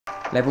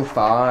Level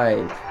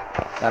 5.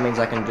 That means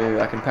I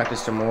can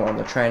practice some more on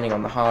the training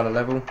on the harder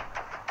level.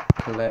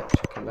 Collect.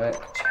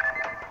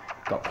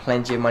 Got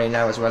plenty of money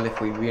now as well if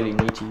we really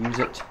need to use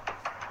it.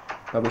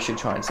 But we should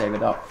try and save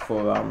it up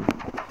for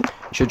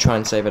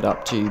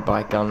to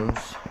buy guns.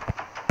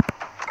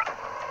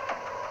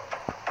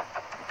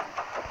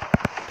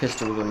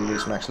 Pistols on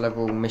reach max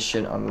level.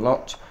 Mission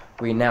unlocked.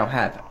 We now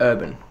have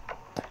urban.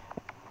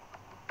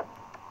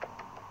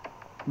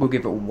 We'll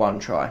give it one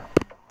try.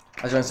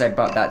 I was going to say,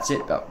 but that's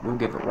it, but we'll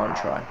give it one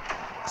try.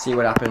 See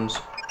what happens.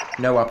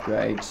 No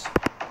upgrades.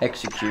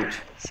 Execute.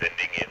 Sending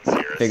in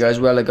Sierra. If it goes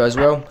well, it goes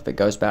well. If it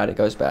goes bad, it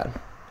goes bad.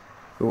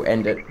 We'll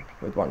end it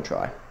with one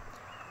try.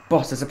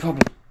 Boss, there's a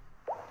problem.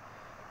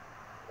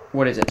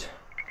 What is it?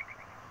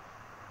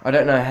 I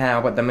don't know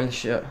how, but the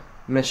militia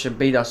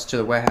beat us to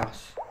the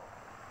warehouse.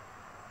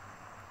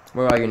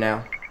 Where are you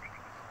now?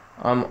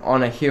 I'm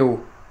on a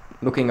hill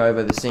looking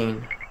over the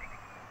scene.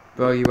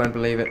 Bro, you won't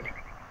believe it.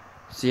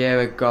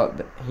 Sierra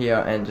got here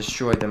and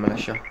destroyed the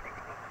militia.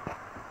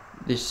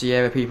 The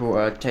Sierra people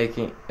are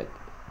taking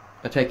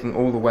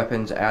all the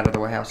weapons out of the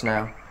warehouse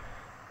now,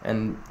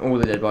 and all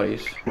the dead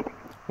bodies.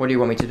 What do you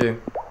want me to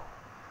do?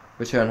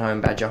 Return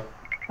home, Badger.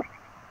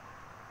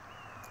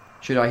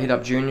 Should I hit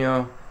up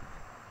Junior?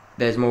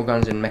 There's more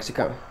guns in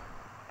Mexico.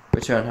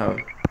 Return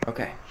home.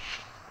 Okay.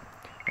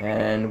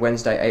 And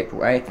Wednesday,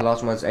 April 8th. The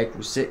last one was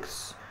April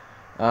 6th.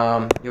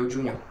 Yo,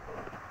 Junior.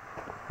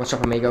 What's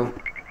up, amigo?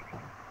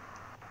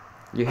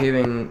 You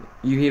hearing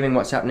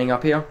what's happening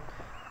up here?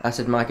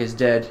 Acid Mike is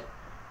dead,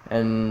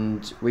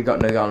 and we got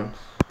no guns.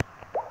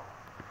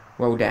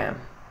 Well,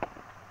 damn.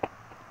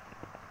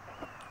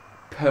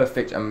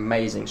 Perfect,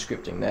 amazing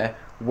scripting there.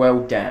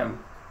 Well,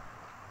 damn.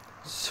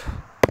 So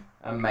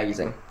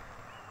amazing.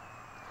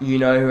 You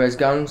know who has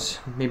guns,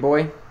 me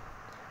boy?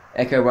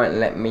 Echo won't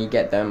let me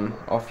get them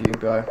off you,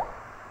 bro.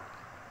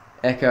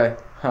 Echo,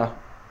 huh?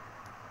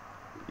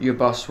 Your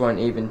boss won't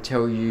even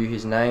tell you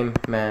his name,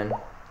 man.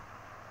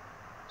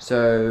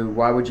 So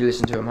why would you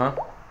listen to him, huh?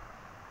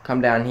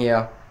 Come down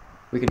here,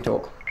 we can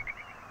talk.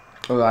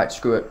 Alright,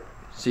 screw it.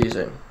 See you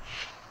soon.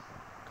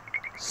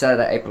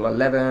 Saturday, April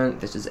 11th.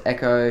 This is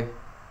Echo.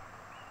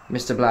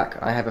 Mr. Black,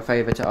 I have a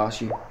favor to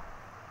ask you.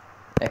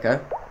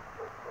 Echo?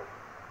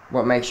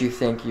 What makes you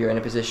think you're in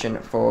a position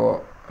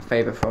for a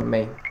favor from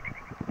me?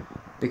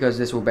 Because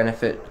this will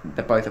benefit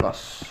the both of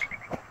us.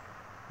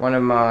 One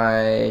of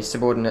my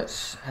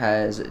subordinates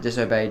has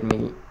disobeyed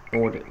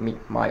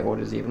my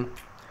orders even.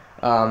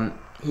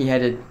 He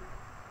headed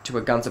to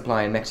a gun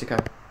supply in Mexico.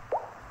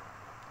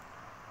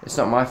 It's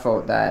not my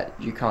fault that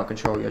you can't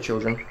control your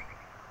children.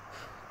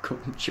 Call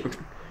them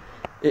children.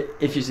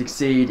 If you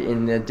succeed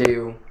in the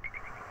deal,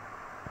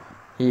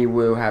 he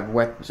will have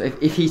weapons.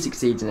 If he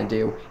succeeds in the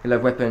deal, he'll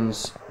have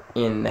weapons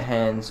in the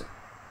hands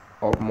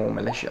of more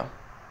militia.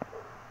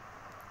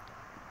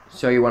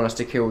 So you want us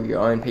to kill your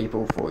own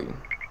people for you?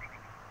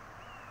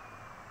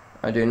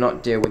 I do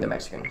not deal with the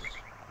Mexicans.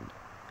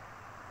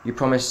 You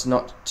promise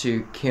not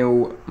to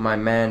kill my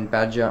man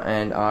Badger,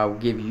 and I'll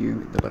give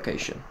you the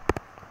location.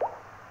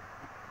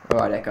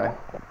 Alright, Echo.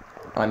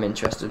 I'm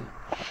interested.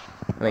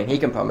 I mean, he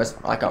can promise.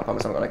 I can't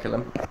promise I'm gonna kill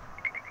him.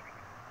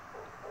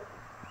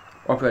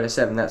 Operator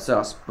 7, that's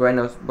us.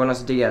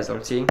 Buenos dias,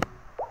 LT.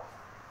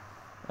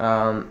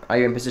 Are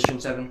you in position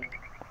 7?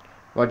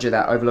 Roger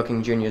that,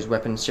 overlooking Junior's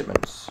weapons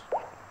shipments.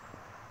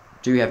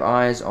 Do you have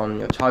eyes on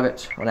your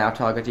target? On our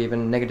target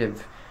even?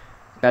 Negative.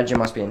 Badger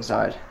must be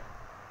inside.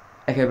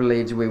 Echo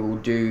believes we will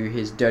do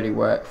his dirty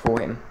work for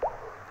him.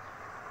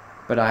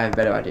 But I have a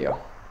better idea.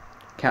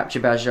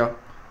 Capture Badger.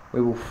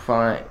 We will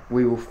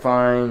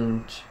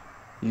find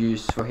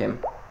use for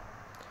him.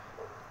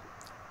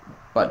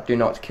 But do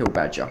not kill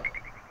Badger.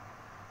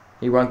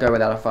 He won't go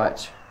without a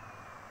fight.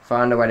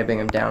 Find a way to bring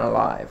him down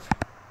alive.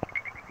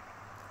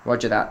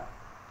 Roger that.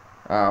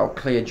 I'll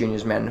clear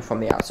Junior's men from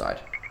the outside.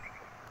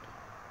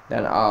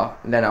 Then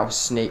I'll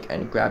sneak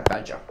and grab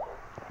Badger.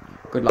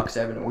 Good luck,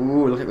 7.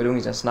 Ooh, look at what we're doing.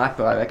 He's a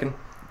sniper, I reckon.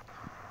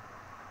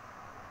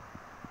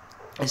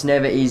 It's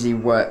never easy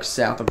work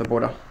south of the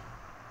border.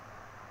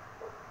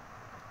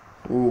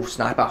 Ooh,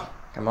 sniper.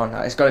 Come on,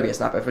 it's got to be a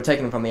sniper. If we're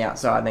taking them from the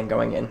outside and then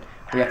going in,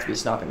 we have to be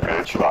sniping them.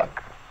 That's right.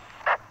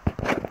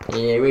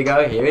 Here we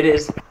go. Here it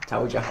is.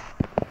 Told ya.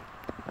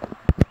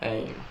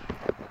 Aim.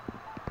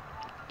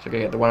 So we're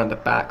going to get the one at the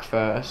back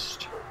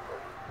first.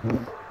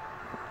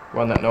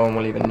 One that no one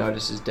will even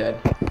notice is dead.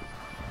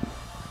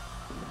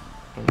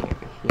 And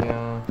over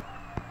here.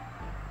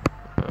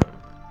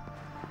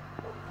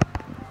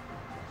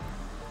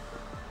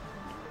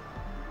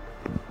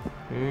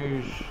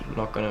 Who's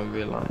not going to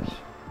realise?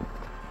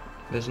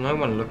 There's no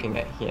one looking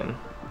at him.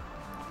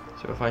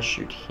 So if I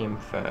shoot him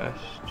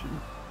first.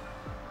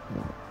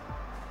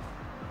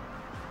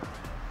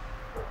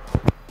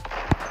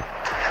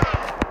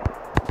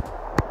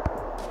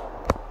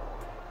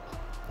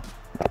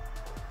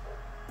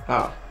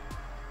 Ah.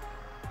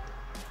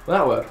 Well,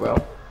 that worked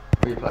well.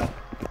 Replay.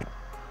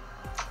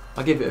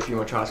 I'll give it a few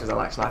more tries because I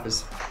like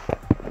snipers.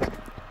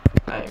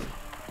 Aim.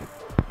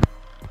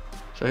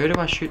 So who do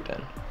I shoot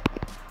then?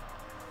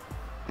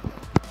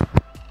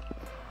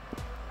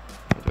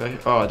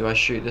 Do I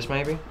shoot this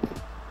maybe?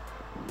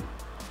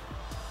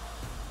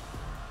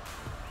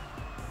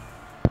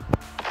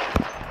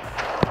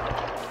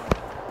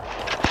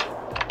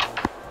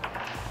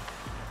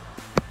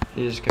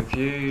 He's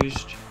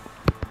confused.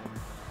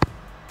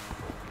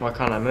 Why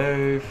can't I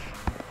move?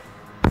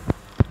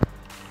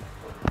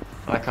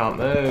 I can't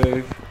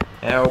move.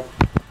 Help.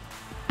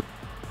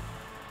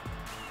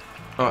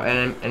 Oh,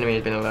 an enemy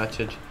has been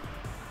alerted.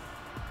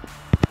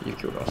 You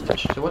killed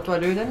hostage. So what do I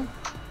do then?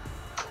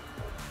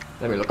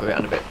 Let me look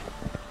around a bit.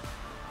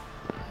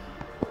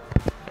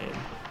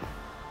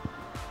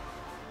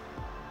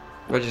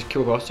 Do I just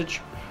kill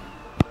hostage?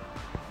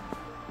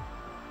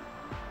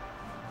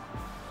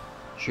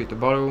 Shoot the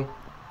bottle?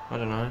 I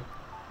don't know.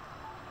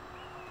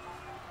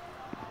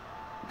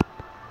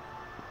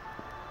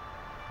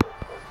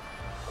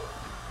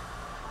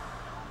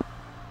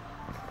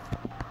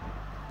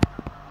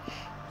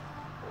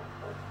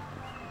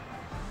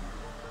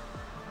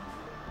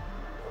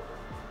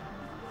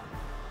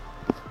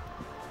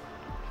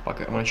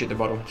 Okay, I'm gonna shoot the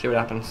bottle, see what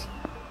happens.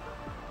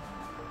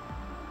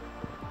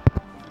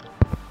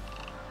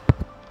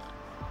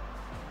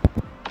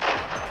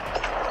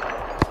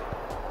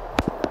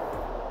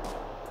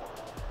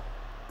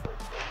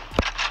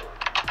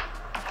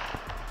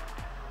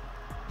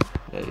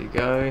 There you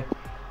go.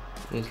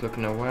 He's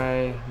looking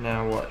away.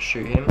 Now what?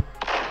 Shoot him.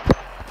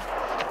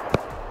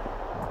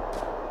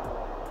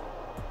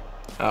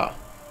 Ah.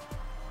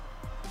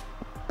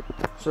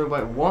 So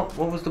wait, what?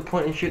 What was the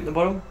point in shooting the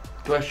bottle?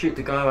 Do I shoot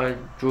the guy I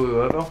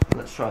drew over?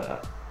 Let's try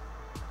that.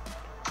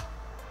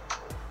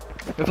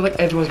 I feel like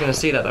everyone's going to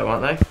see that though,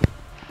 aren't they?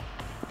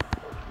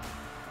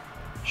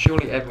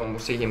 Surely everyone will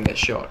see him get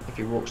shot if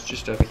he walks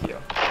just over here.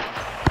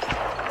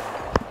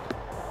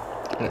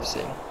 Let's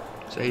see.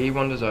 So he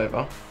wanders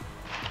over.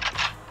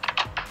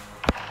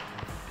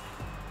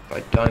 If I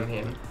dome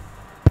him.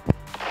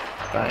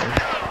 Bang.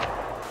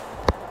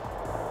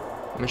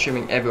 I'm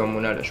assuming everyone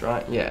will notice,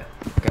 right? Yeah.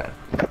 Okay.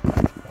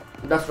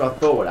 That's what I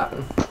thought would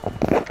happen.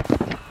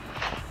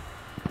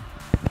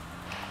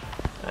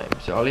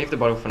 So I'll leave the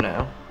bottle for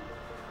now.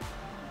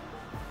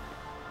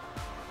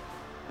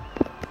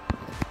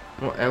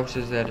 What else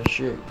is there to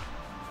shoot?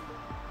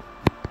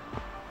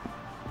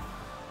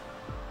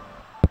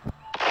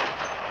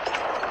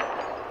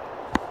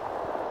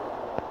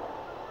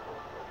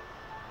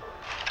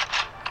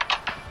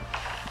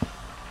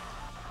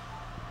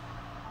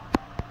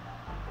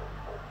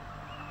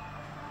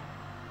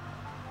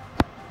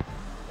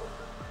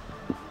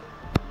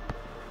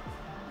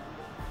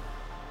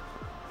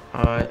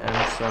 I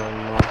am so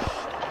lost.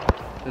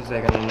 Because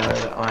they're going to know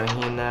that I'm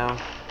here now.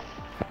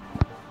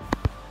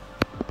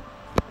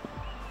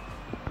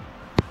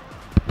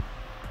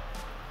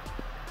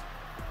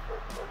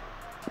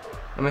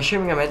 I'm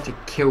assuming I meant to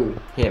kill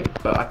him,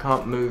 but I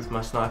can't move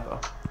my sniper.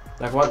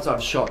 Like once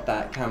I've shot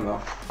that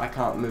camera, I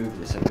can't move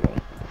this anymore.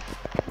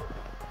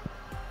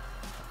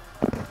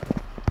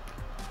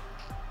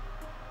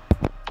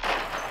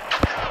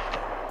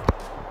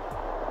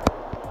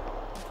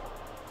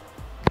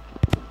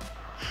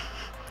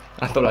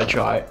 I thought I'd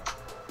try it.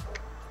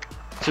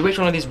 So which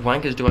one of these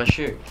wankers do I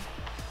shoot?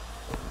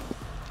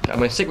 Okay, I'm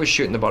going to stick with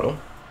shooting the bottle.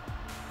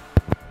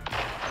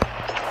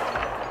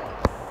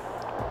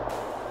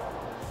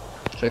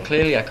 So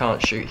clearly I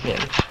can't shoot him.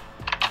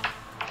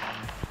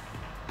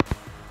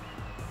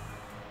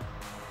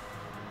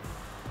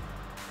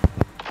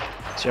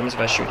 So what happens if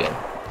I shoot him?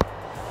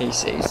 He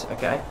sees,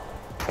 okay.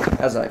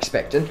 As I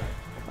expected.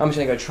 I'm just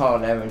going to go trial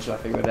and error until I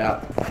figure it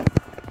out.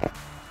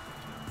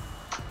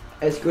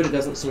 It's good it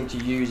doesn't seem to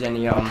use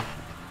any,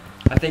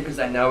 I think because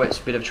they know it's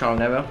a bit of trial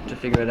and error to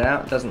figure it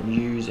out. It doesn't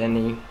use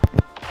any...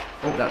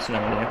 Oh, that's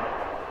no one here.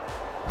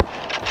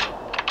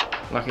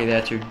 Lucky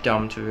they're too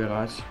dumb to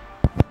realise.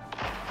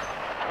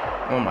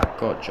 Oh my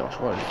god, Josh,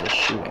 what is this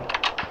shooting?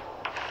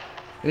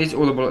 These are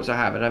all the bullets I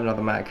have. I don't have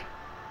another mag.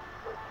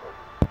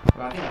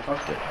 Well, I think I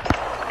fucked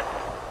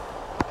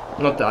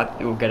it. Not that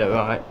it will get it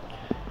right.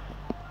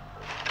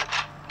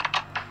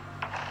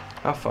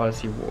 How far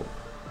does he walk?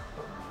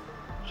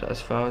 So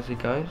as far as he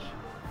goes?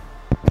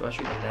 Do I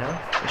shoot them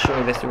now?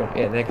 Surely they're still gonna,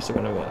 yeah, they're still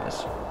gonna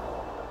realise.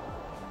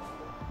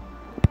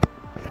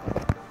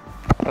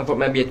 I thought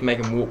maybe you had to make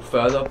him walk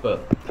further,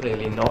 but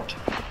clearly not.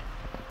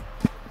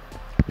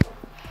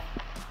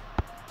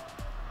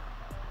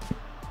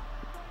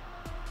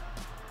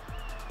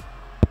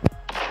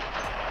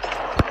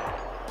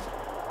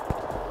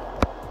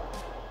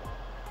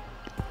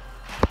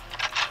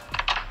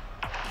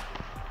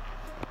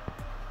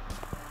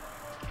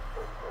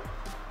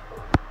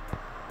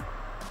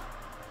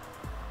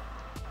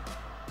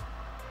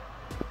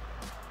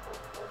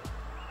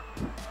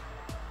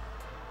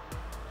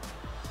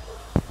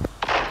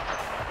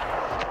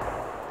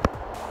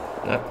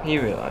 No, he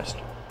realised.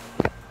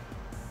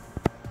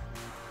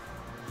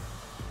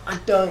 I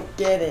don't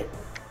get it.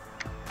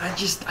 I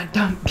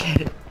don't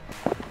get it.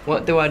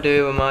 What do I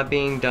do? Am I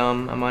being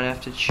dumb? I might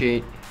have to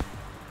cheat.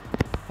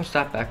 What's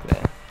that back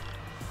there?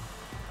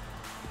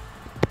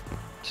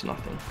 It's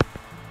nothing.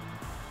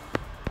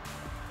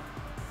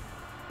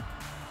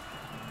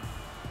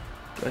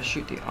 Do I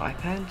shoot the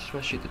iPad? Do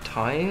I shoot the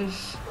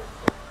tires?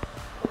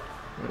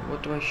 Wait,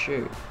 what do I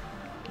shoot?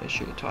 I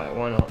shoot the tire,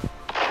 why not?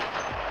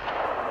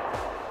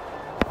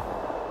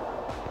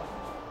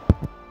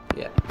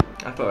 Yeah,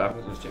 I thought that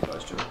was too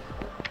close to it.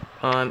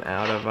 I'm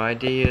out of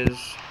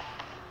ideas.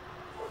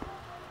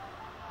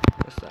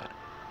 What's that?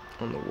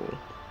 On the wall.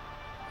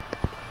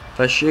 If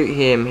I shoot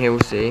him, he'll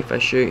see. If I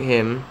shoot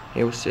him,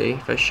 he'll see.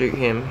 If I shoot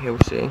him, he'll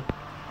see.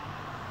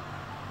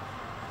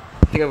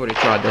 I think I've already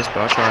tried this, but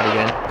I'll try it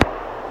again.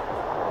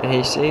 And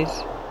he sees.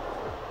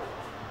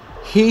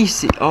 He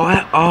sees.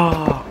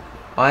 Oh,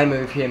 I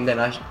move him, then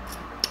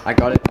I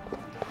got it.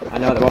 I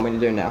know what they want me to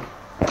do now.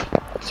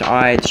 So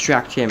I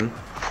distract him.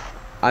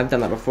 I've done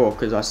that before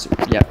because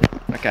yeah.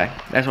 Okay,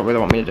 that's what they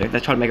want me to do. They're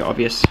trying to make it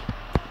obvious.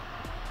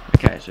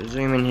 Okay, so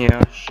zoom in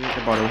here, shoot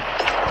the bottle.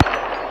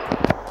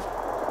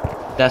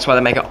 That's why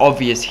they make it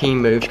obvious he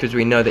moves, because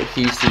we know that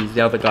he sees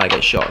the other guy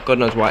get shot. God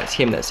knows why it's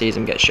him that sees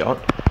him get shot.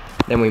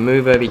 Then we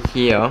move over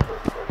here.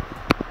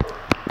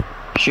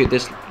 Shoot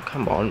this.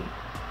 Come on.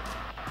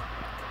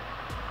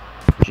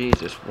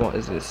 Jesus, what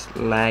is this?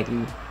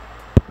 Laggy.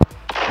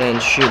 Then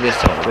shoot this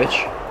son of a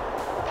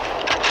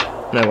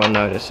bitch. No one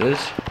notices.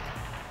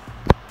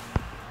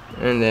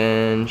 And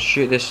then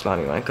shoot this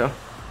slimy wanker.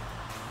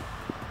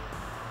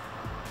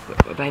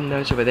 But they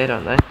notice over there,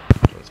 don't they?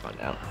 Let's find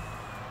out.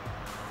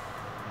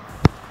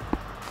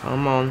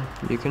 Come on,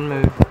 you can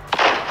move.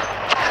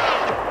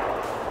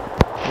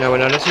 No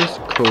one notices?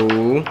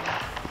 Cool.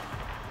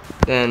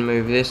 Then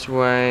move this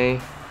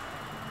way.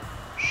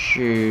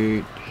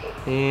 Shoot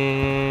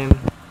him.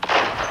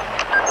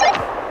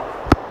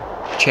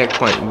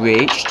 Checkpoint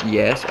reached.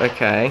 Yes,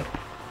 okay.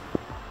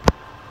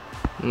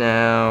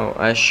 Now,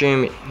 I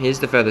assume he's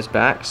the furthest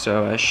back,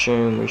 so I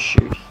assume we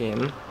shoot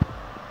him.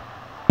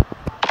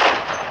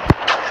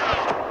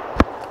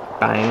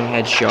 Bang,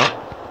 headshot.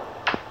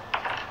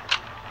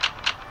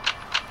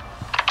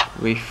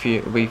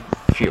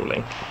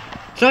 Refueling.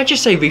 Did I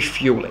just say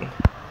refueling?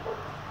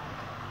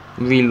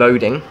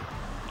 Reloading.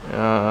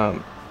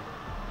 Bang,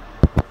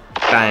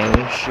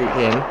 shoot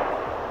him.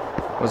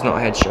 Was not a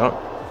headshot.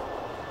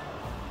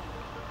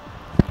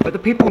 But the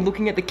people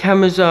looking at the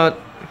cameras are...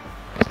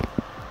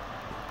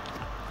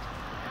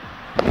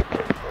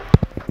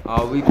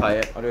 I'll replay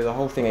it. I'll do the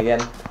whole thing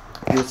again.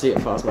 You'll see it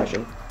in fast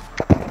motion.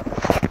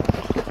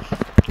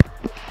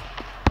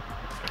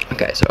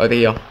 Okay, so over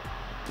here.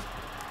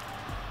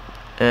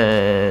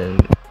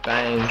 And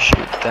bang,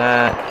 shoot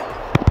that.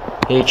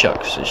 He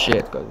chucks the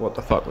shit. Goes, what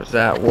the fuck was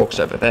that? Walks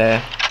over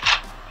there.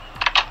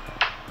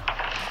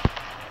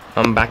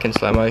 I'm back in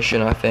slow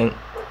motion, I think.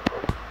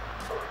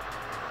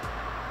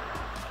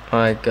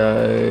 I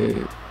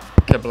go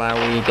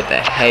kablowy, get the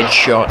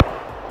headshot.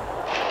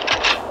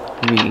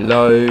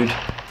 Reload.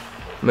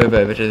 Move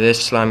over to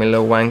this slimy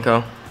little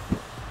wanker.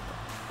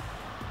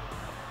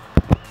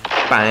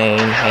 Bang,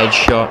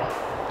 headshot.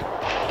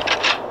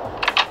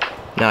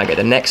 Now I get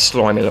the next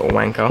slimy little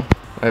wanker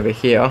over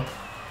here.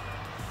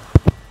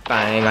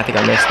 Bang, I think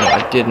I missed it,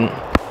 I didn't.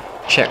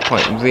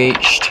 Checkpoint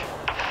reached.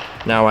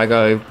 Now I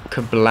go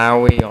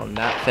kablowy on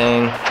that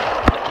thing.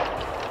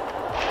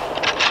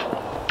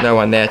 No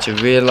one there to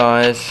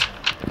realise.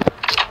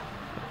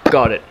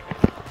 Got it.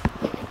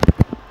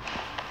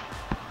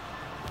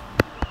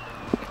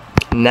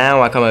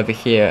 Now I come over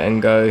here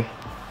and go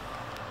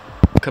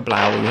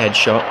kablowy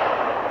headshot.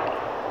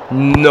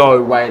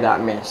 No way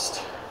that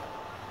missed.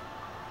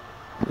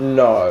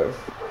 No.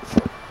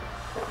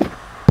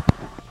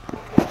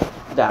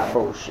 That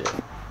bullshit.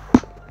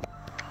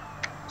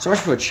 So much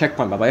for a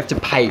checkpoint, but I have to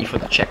pay for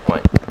the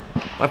checkpoint.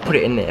 I put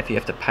it in there if you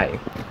have to pay.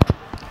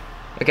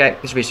 Okay,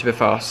 this will be super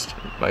fast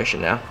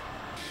motion now.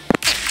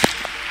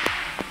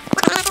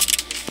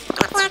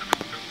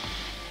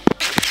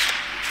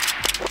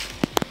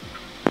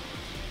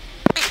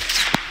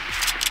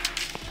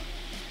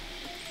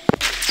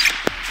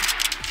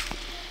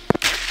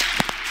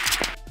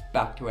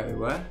 Back to where we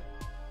were.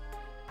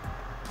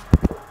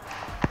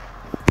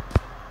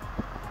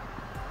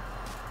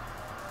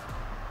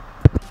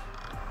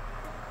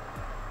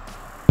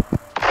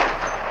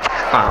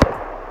 Wow.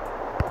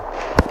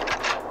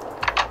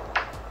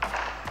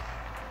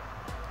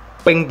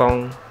 Bing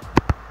bong.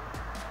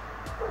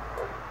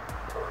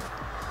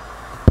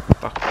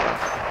 Fuck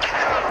off.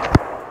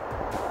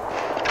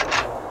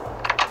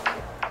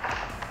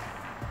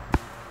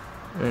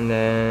 And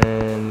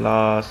then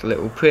last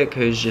little prick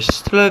who's just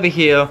still over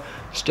here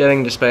staring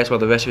into space while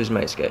the rest of his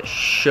mates get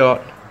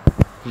shot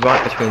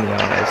right between the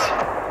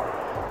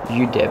eyes.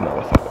 You dead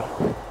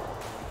motherfucker.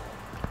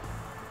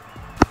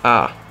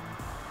 Ah.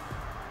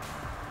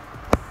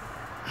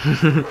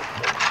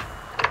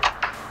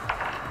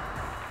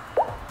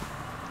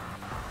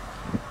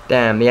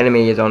 Damn, the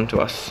enemy is onto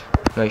us.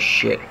 No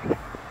shit.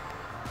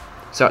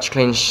 Such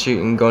clean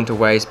shooting gone to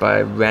waste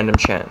by random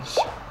chance.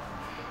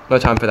 No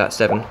time for that,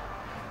 7.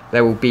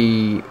 They will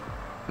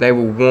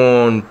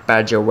warn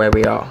Badger where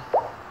we are.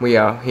 We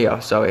are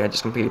here, sorry, I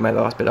just completely made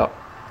the last bit up.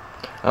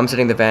 I'm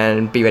setting the van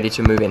and be ready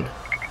to move in.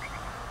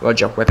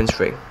 Roger, weapons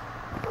free.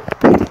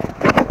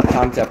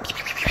 Time's up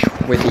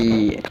with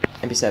the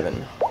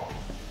MP7.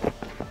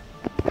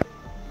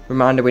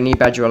 Reminder, we need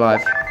Badger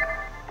alive.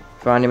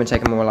 Find him and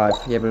take him all alive.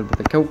 Yeah,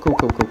 but cool.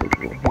 Who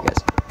cares?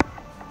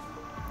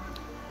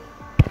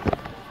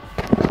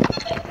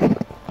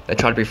 They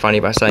tried to be funny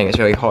by saying it's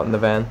very hot in the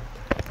van.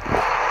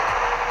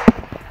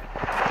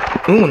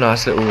 Ooh,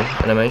 nice little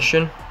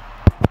animation.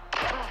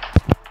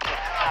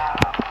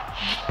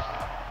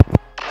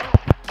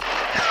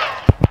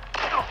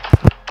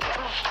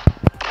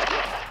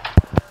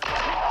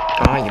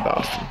 Ah, you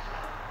bastard.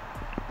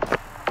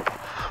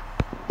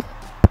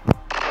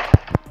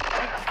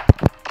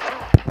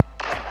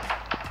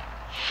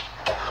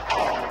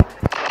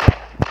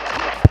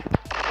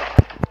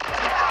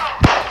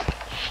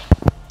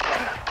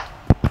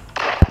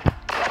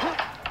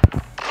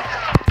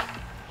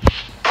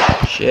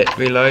 Shit,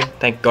 reload.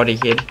 Thank God he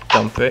hid.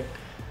 Dumb prick.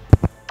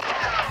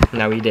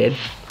 No, he did.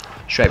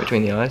 Straight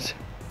between the eyes.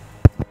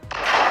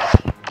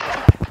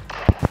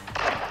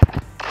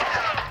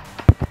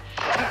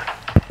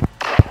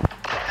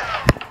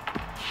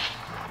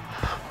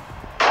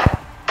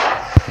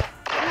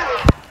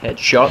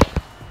 Headshot.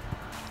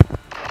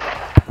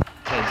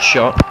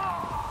 Headshot.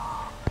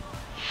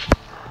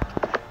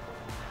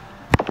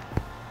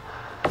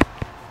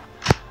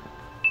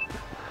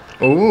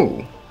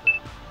 Ooh.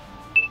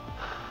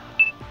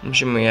 I'm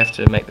assuming we have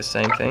to make the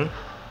same thing.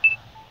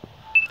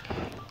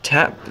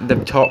 Tap the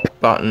top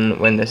button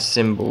when the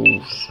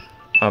symbols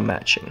are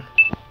matching.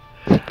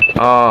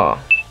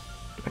 Ah,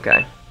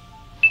 okay.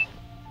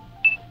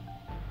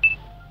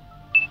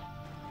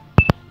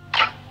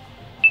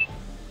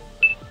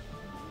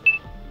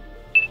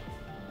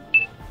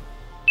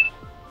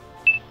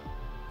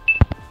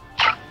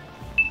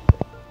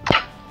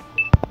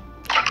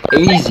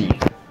 Easy.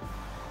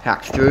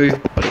 Hacked through.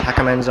 Bloody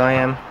hackermans I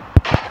am.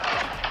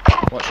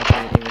 Watching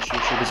some English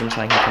YouTubers and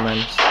saying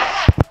hackermans.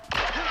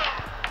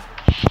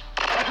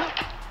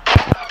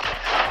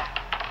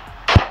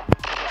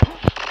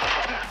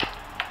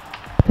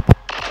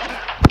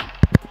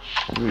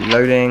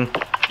 Reloading.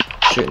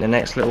 Shooting the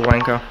next little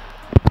wanker.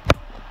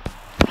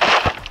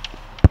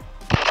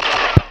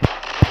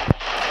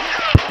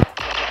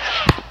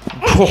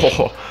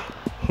 Whoa,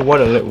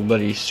 what a little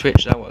bloody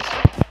switch that was.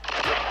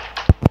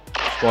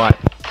 Right.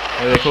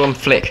 What do they call them?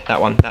 Flick. That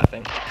one. That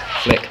thing.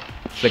 Flick.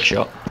 Flick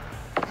shot.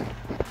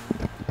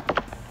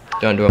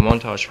 Don't do a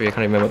montage for you. I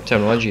can't even remember what the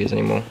terminology is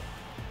anymore.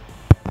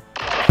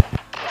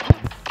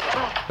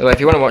 By the way, if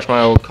you want to watch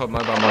my old COD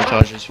Mobile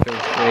montages, feel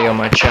free on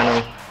my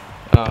channel.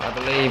 I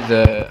believe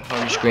the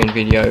home screen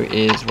video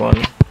is one.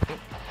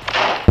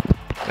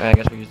 Okay, I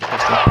guess we'll use the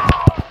pistol.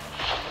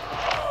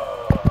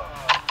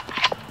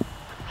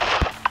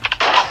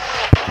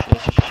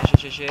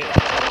 Shit.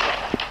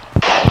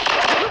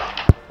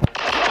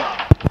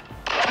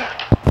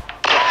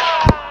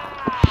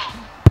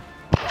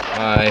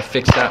 I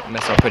fixed that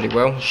mess up pretty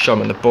well. Shot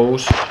him in the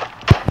balls.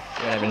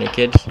 Don't have any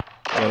kids.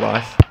 Real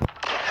life.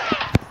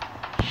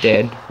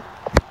 Dead.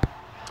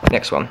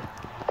 Next one.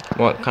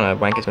 What kind of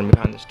wanker's going to be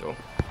behind this door?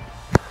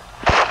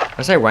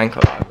 I say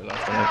wanker like real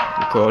life when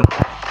I record.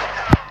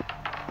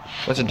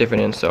 What's a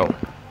different insult?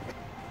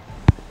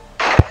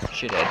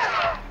 Shithead.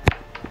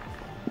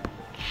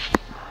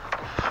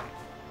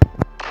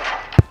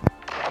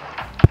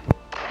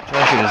 Try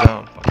to shoot his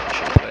arm. Fucking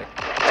shoot his leg.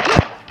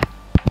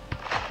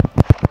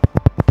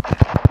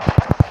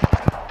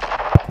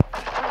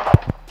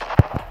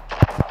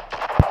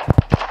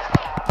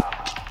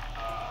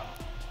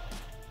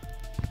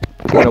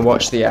 I'm gonna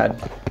watch the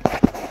ad.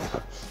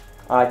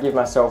 I give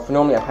myself,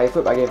 normally I pay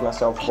for it, but I give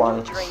myself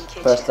one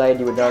first aid.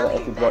 You would know that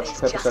if you've watched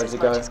 2 episodes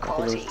ago. I think it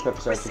was 2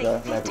 episodes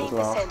ago, maybe it was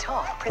last,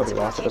 probably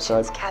last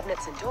episode.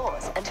 Cabinets and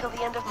doors until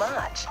the end of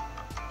March.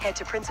 Head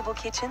to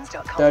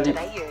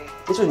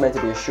principalkitchens.com.au. This was meant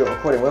to be a short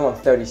recording. We're on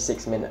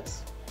 36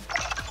 minutes.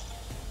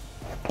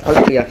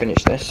 Hopefully I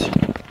finish this.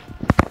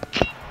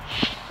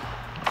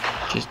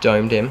 Just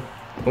domed him.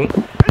 Ooh.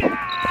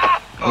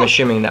 I'm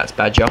assuming that's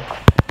Badger.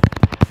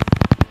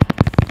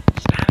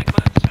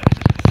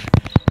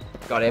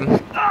 Got him. I'm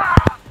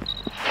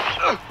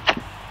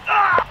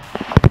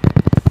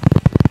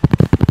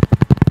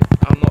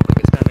not good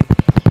at spamming.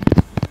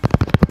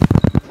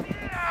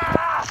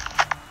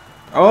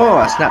 Oh,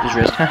 I snapped his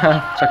wrist.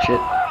 Haha, suck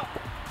shit.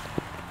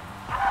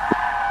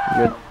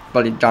 You're a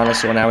bloody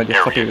dinosaur now with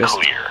your floppy wrist.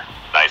 Clear.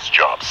 Nice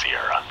job,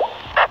 Sierra.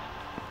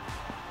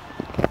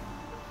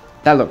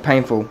 That looked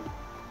painful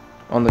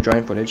on the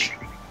drone footage.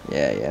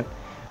 Yeah.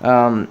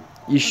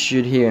 You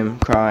should hear him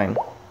crying.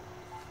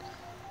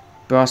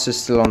 Brass is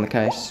still on my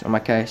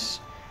case,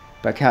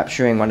 but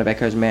capturing one of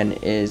Echo's men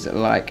is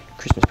like a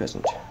Christmas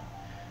present.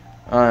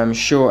 I'm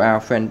sure our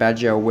friend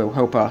Badger will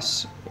help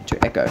us to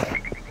Echo.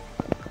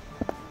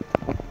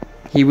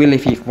 He will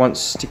if he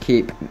wants to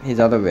keep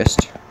his other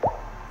wrist.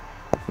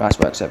 Nice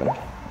work, 7.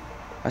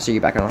 I see you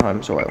back on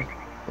home soil.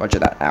 Roger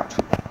that, out.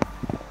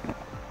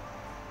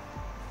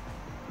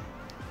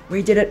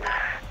 We did it!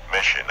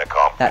 Mission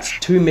accomplished. That's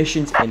 2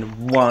 missions in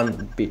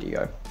 1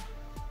 video.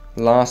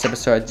 Last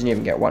episode didn't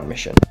even get 1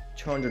 mission.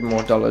 $200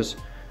 more,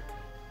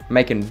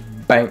 making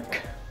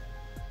bank.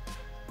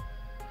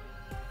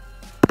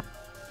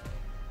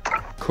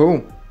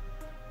 Cool.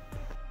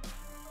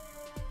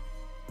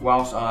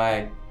 Whilst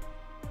I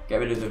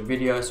get rid of the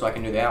video so I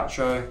can do the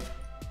outro,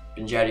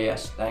 been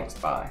JDS, thanks,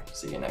 bye,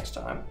 see you next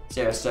time.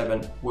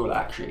 CS7 will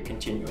actually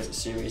continue as a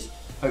series.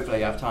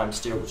 Hopefully I have time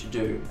still to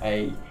do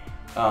a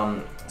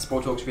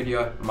Sport Talks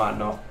video, might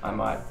not, I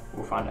might,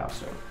 we'll find out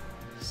soon.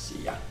 See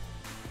ya.